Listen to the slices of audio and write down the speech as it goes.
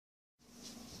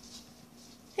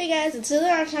Hey guys, it's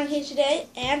Alanahtubehd here today,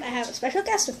 and I have a special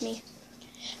guest with me.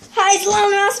 Hi, it's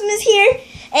Alanahtubehd is here,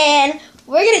 and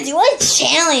we're going to do a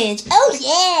challenge. Oh,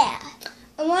 yeah!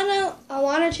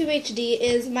 Alanahtubehd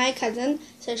is my cousin,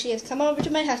 so she has come over to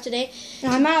my house today.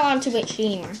 No, I'm not Alanahtubehd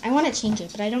anymore. I want to change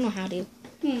it, but I don't know how to.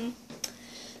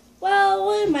 Well,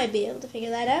 we might be able to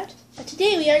figure that out. But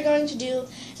today we are going to do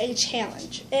a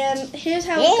challenge, and here's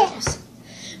how it goes.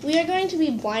 We are going to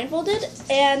be blindfolded,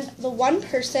 and the one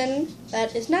person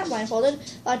that is not blindfolded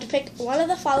will have to pick one of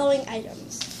the following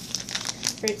items.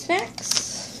 Fruit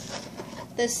snacks,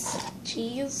 this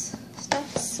cheese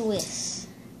stuff, Swiss.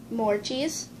 more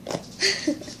cheese,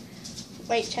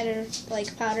 white cheddar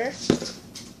like powder,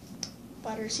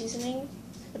 butter seasoning,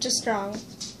 which is strong,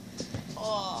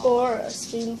 or a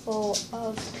spoonful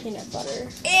of peanut butter.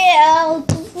 Ew,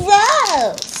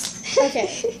 gross!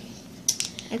 Okay.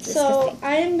 So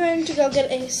I am going to go get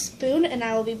a spoon, and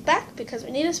I will be back because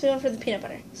we need a spoon for the peanut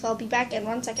butter. So I'll be back in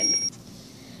 1 second.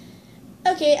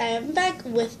 Okay, I am back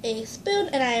with a spoon,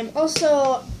 and I'm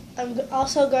also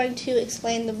going to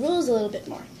explain the rules a little bit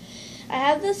more. I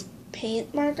have this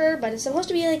paint marker, but it's supposed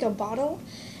to be like a bottle.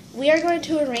 We are going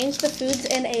to arrange the foods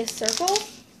in a circle,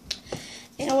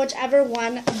 and whichever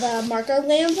one the marker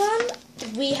lands on,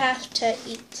 we have to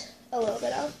eat a little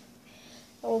bit of.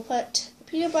 I will put the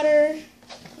peanut butter.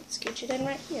 Let's scooch it in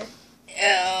right here.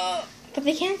 Ew. But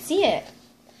they can't see it.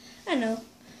 I know.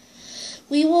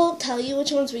 We will tell you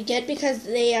which ones we get because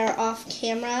they are off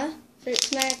camera. Fruit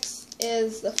snacks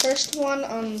is the first one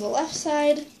on the left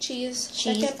side. Cheese.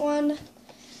 Second one.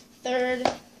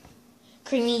 Third.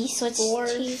 Creamy Swiss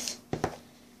Fourth. cheese.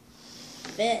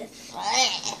 Fifth.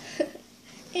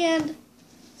 And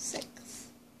sixth.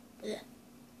 Yeah.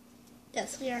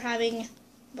 Yes, we are having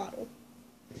bottle.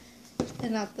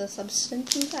 And not the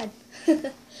substance inside.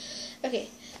 Okay,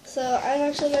 so I'm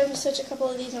actually going to switch a couple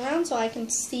of these around so I can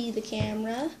see the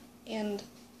camera, and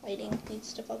lighting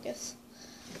needs to focus.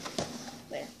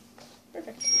 There.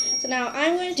 Perfect. So now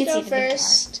I'm going to go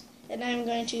first, and I'm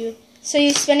going to... So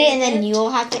you spin it and then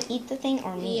you'll have to eat the thing,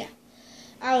 or me? Yeah.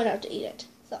 I would have to eat it.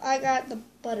 So I got the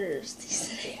butters.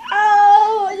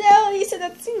 Oh, no, you said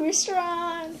that's super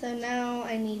strong. So now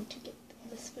I need to get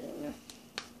the spoon.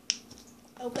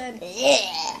 Open.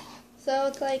 Yeah. So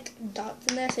it's like dots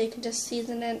in there, so you can just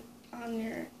season it on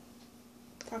your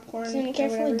popcorn. So you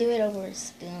carefully do it over a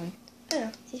spoon. I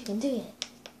know. See if you can do it.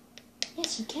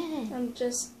 Yes, you can. I'm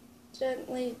just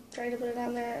gently trying to put it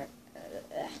on there.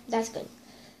 That's good.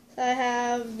 So I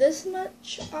have this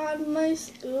much on my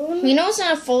spoon. We know it's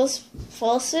not a full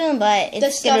spoon, but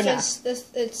it's good enough.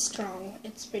 It's strong.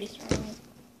 It's pretty strong.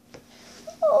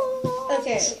 Oh,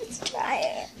 okay. Let's try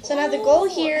it. So now the goal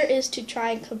here is to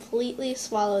try and completely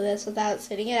swallow this without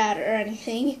spitting it out or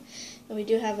anything. And we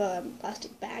do have a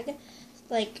plastic bag,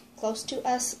 like, close to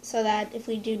us, so that if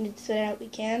we do need to spit it out, we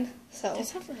can. So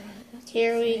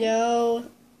here we go.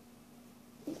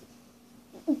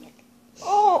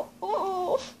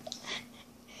 Oh.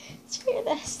 Screw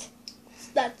this.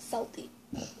 That's salty.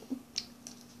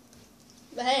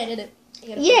 But hey, I did it.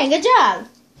 Yeah, good job.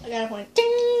 I got a point.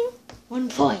 Ding. 1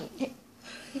 point.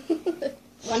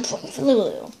 1 point for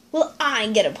Lulu. Well, I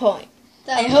get a point.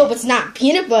 I hope it's not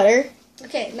peanut butter.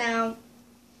 Okay, now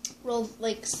we'll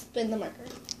spin the marker.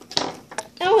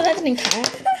 Oh, that didn't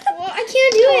count. Well, I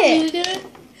can't do it. You do it?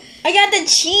 I got the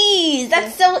cheese.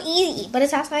 That's so easy, but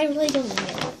it's outside. I really don't need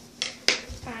it.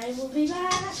 I will be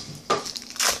back.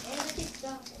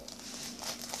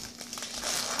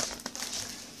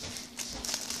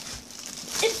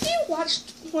 If you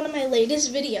watched one of my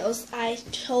latest videos, I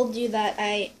told you that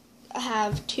I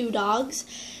have 2 dogs,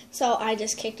 so I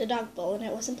just kicked a dog bowl and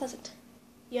it wasn't pleasant.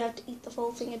 You have to eat the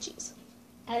full thing of cheese.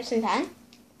 At the same time?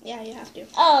 Yeah, you have to.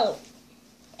 Oh.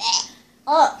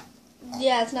 Oh.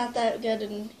 Yeah, it's not that good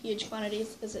in huge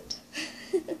quantities, is it?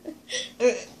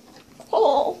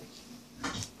 Oh.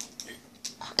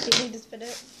 Do you need to spit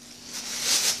it?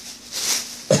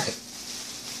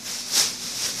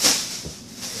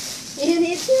 You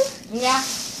need to? Yeah.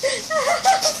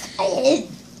 I did.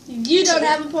 You don't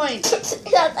have a point.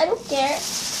 I don't care.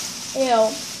 Ew.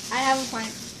 I have a point.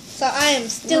 So I am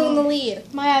still in the lead.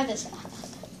 I have this.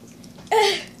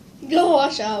 Go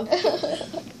wash up.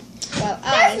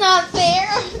 That's not fair.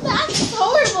 That's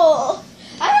horrible.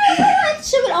 I don't want to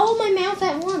shove it all in my mouth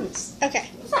at once. Okay.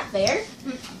 That's not fair.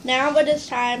 Now it is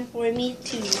time for me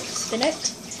to spin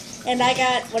it. And I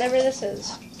got whatever this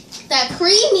is. That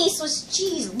creamy Swiss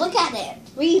cheese. Look at it.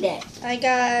 Read it. I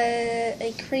got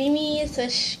a creamy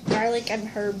Swiss garlic and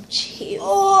herb cheese.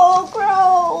 Oh,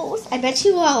 gross. I bet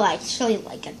you will actually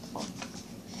like it.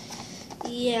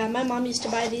 Yeah, my mom used to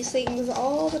buy these things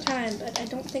all the time, but I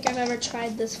don't think I've ever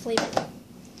tried this flavor.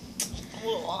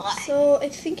 So I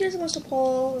think you're supposed to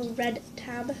pull a red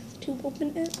tab to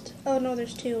open it. Oh no,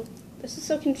 there's two. This is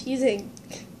so confusing.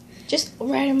 Just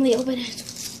randomly open it.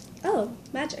 Oh,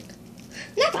 magic.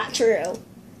 That's not true.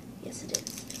 Yes, it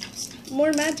is.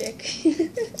 More magic.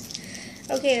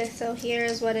 Okay, so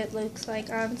here's what it looks like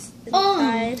on inside. Oh,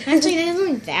 actually, it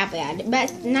doesn't look that bad,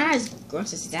 but not as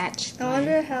gross as that. I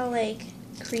wonder how, like,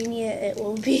 creamy it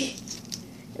will be.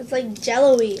 It's like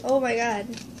jello-y. Oh my god.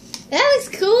 That looks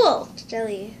cool. It's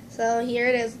jelly. So here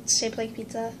it is. It's shaped like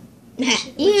pizza.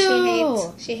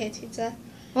 Ew. She hates pizza.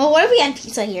 Well, what if we had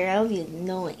pizza here? That would be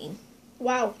annoying.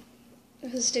 Wow.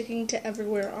 This is sticking to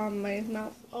everywhere on my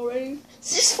mouth already.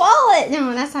 Just swallow it.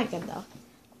 No, that's not good, though.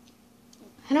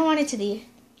 I don't want it to be.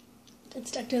 It's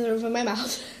stuck to the roof of my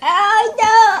mouth. Oh,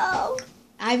 no.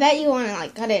 I bet you want to,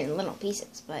 like, cut it in little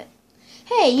pieces, but...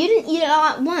 Hey, you didn't eat it all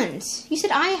at once. You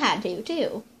said I had to,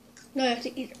 too. No, I have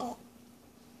to eat it all.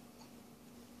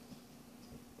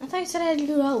 I thought you said I had to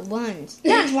do it all at once.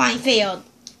 That's why I failed.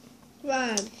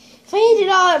 Wow. If I ate it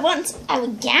all at once, I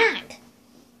would gag.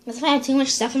 That's if I have too much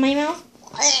stuff in my mouth.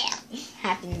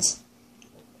 Happens.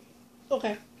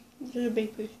 Okay. This is a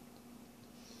big piece.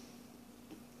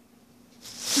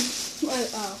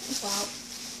 Oh, wow.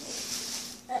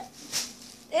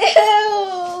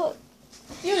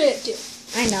 Ew. You did it too.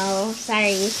 I know.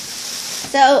 Sorry.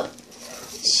 So,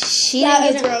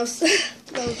 That was gross.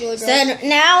 That was really gross. So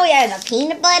now we have the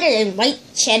peanut butter and white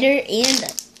cheddar and the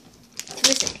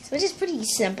Twizzlers, which is pretty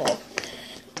simple.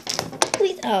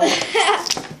 Please. Oh.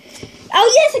 Oh,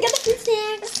 yes, I got the fruit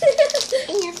snacks.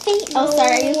 In your face. Oh,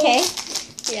 sorry. Are you okay?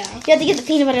 Yeah. You have to get the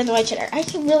peanut butter and the white cheddar. I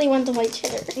really want the white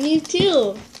cheddar. Me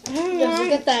too. Let's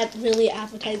get that really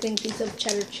appetizing piece of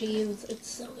cheddar cheese. It's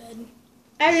so good.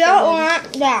 I don't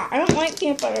want that. I don't like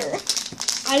peanut butter.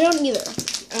 I don't either.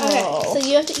 Oh. Okay, so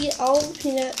you have to eat all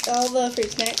the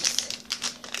fruit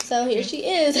snacks. So here she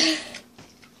is.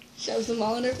 Shows them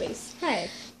all in her face. Hi.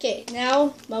 Okay,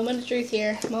 now moment of truth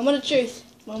here. Moment of truth.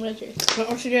 Moment of truth. What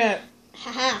was you get?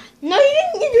 Haha. No, you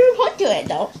didn't. You didn't point to it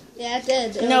though. Yeah, it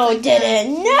did. No, it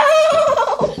didn't. No.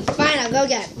 Fine, I'll go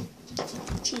get it.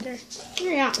 Cheater.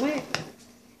 You're not weird.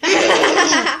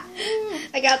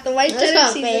 I got the white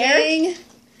cheddar seasoning.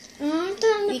 Oh, I'm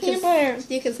done with peanut butter.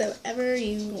 You can say whatever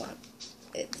you want.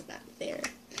 It's not fair.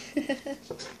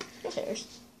 Who cares?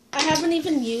 I haven't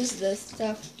even used this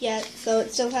stuff yet, so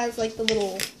it still has like the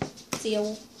little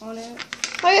seal on it.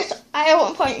 I have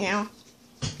 1 point now.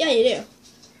 Yeah, you do.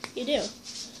 You do.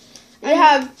 You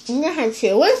have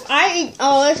 2. What if I eat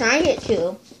all this and I get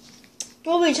 2?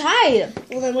 We'll be tied.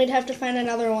 Well, then we'd have to find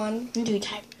another one. We'll be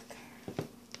tied.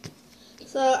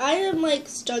 So I am like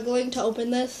struggling to open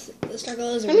this. The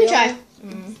struggle is real. Let me try.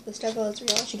 The struggle is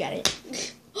real. She got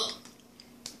it.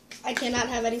 I cannot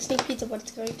have any sneak peeks of what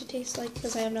it's going to taste like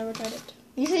because I have never tried it.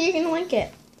 You said you're gonna like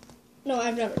it. No,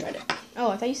 I've never tried it. Oh,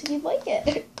 I thought you said you'd like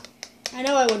it. I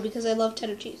know I would because I love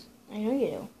cheddar cheese. I know you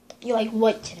do. You like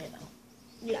white cheddar though.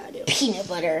 Yeah, I do. Peanut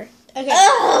butter. Okay.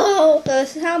 Oh! So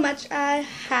this is how much I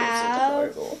have.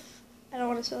 Horrible. I don't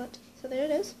want to spill it. So there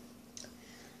it is.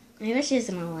 I bet she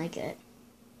doesn't want to like it.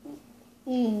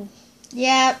 Mmm.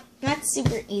 Yeah, that's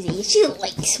super easy. She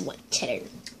likes white cheddar.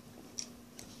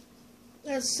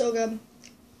 That's so good.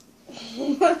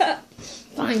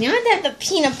 Fine, you want to have the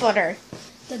peanut butter.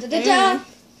 Da da da da.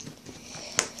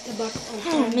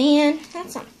 Oh man,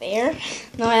 that's not fair.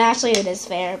 No, actually it is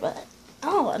fair, but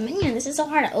oh man, this is so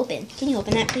hard to open. Can you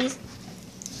open that, please?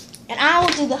 And I will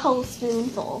do the whole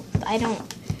spoonful. I don't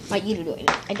want you to do it.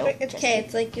 I don't. It's okay.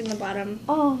 It's like in the bottom.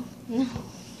 Oh no.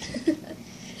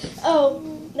 Oh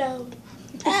no.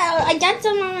 Oh, I got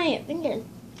some on my fingers.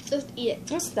 Just eat it.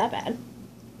 That's that bad.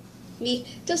 Me.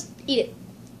 Just eat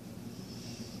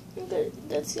it.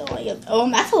 That's all I get. Oh,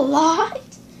 that's a lot.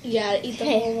 Yeah, eat the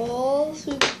whole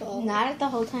spoonful. Not at the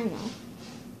whole time though.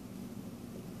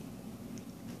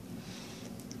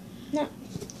 No.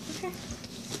 Okay.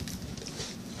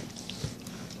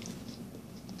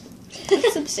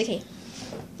 It's so sticky.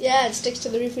 Yeah, it sticks to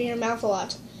the roof of your mouth a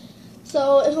lot.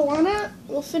 So if Alana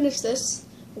will finish this,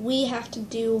 we have to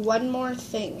do one more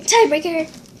thing. Tiebreaker.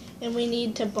 And we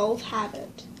need to both have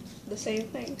it. The same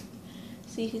thing.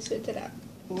 See who spits it out.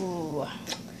 Ooh.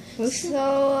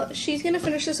 So she's going to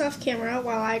finish this off camera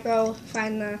while I go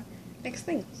find the next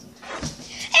thing.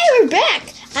 Hey, we're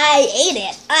back. I ate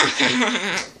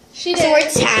it. She did. So we're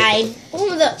tied.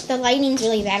 Oh, the lighting's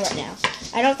really bad right now.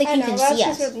 I don't think you can see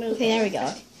us. Okay, there we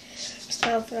go.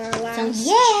 So for our last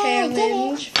yeah,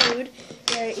 challenge food,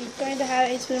 we're each going to have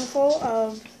a spoonful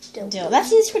of dill. That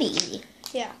seems pretty easy.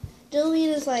 Yeah. Dill weed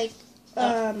is like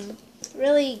It's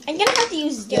really. I'm gonna have to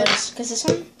use this because this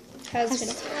one has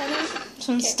peanut butter on it. This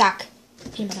one's stuck.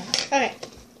 Peanut butter. Okay.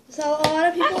 So a lot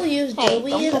of people use dill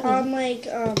weed on like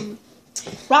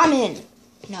ramen.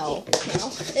 No.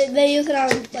 They use it on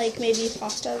like maybe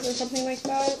pastas or something like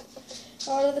that a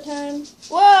lot of the time.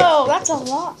 Whoa, that's a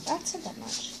lot. That's not that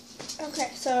much.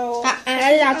 Okay, so that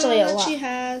is actually a lot. She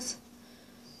has.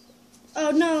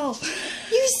 Oh no!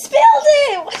 You spilled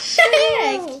it. What the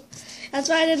heck? No. That's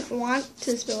why I didn't want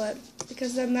to spill it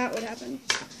because then that would happen.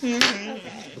 Mm-hmm.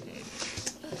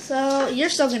 Okay. So you're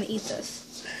still gonna eat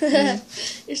this.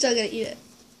 You're still gonna eat it.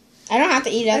 I don't have to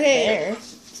eat it up there.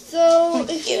 So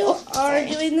if you are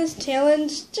doing this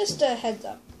challenge, just a heads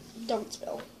up, don't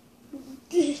spill.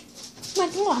 I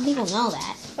don't want people to know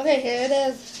that. Okay, here it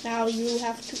is. Now you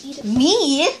have to eat it.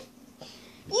 Me?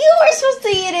 You were supposed to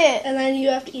eat it. And then you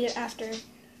have to eat it after.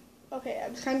 Okay,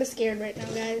 I'm kind of scared right now,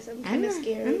 guys. I'm kind of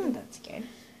scared. I'm not that scared.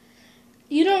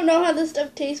 You don't know how this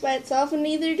stuff tastes by itself, and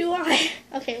neither do I.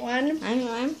 Okay, 1,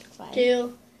 I'm fine.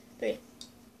 2, 3.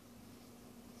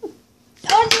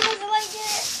 Oh, she doesn't like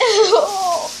it.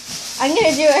 Oh. I'm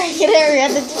gonna do it. I'm gonna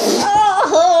have to do it.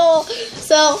 Oh.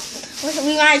 So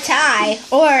we might tie,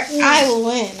 or I will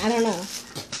win. I don't know.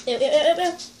 Ew.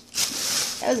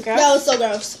 That was gross. That was so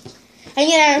gross. I'm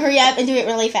gonna hurry up and do it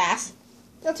really fast.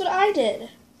 That's what I did.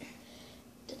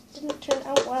 Didn't turn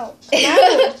out well.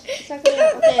 It's not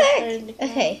gonna okay.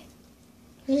 Okay.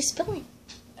 You're spilling.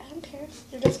 I don't care.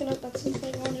 You're just gonna. That's just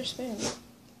like on your spoon.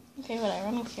 Okay, whatever.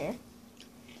 I don't care.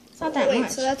 It's not that much.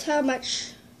 So that's how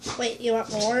much. Wait, you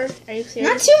want more? Are you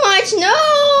serious? Not too much.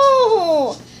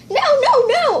 No.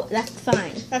 No. That's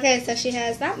fine. Okay, so she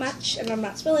has that much, and I'm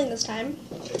not spilling this time.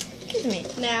 Excuse me.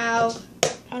 Now,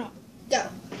 hold on. Go.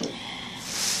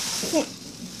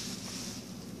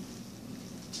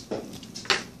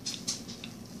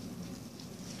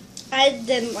 I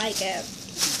didn't like it.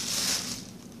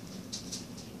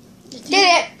 Did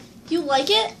it? You like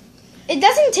it? It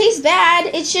doesn't taste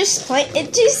bad. It's just plain.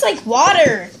 It tastes like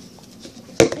water.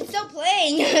 It's still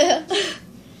plain.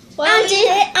 Well, I did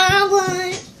it. I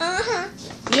won.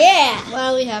 Yeah.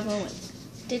 Well, we have a win.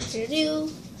 Do.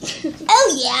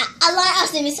 Oh yeah.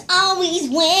 Alanahtubehd always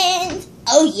wins.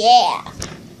 Oh yeah.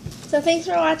 So thanks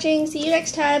for watching. See you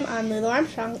next time on Lulu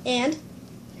Armstrong and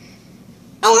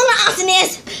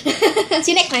Alanahtubehd.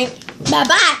 See you next time. Bye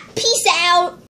bye. Peace out.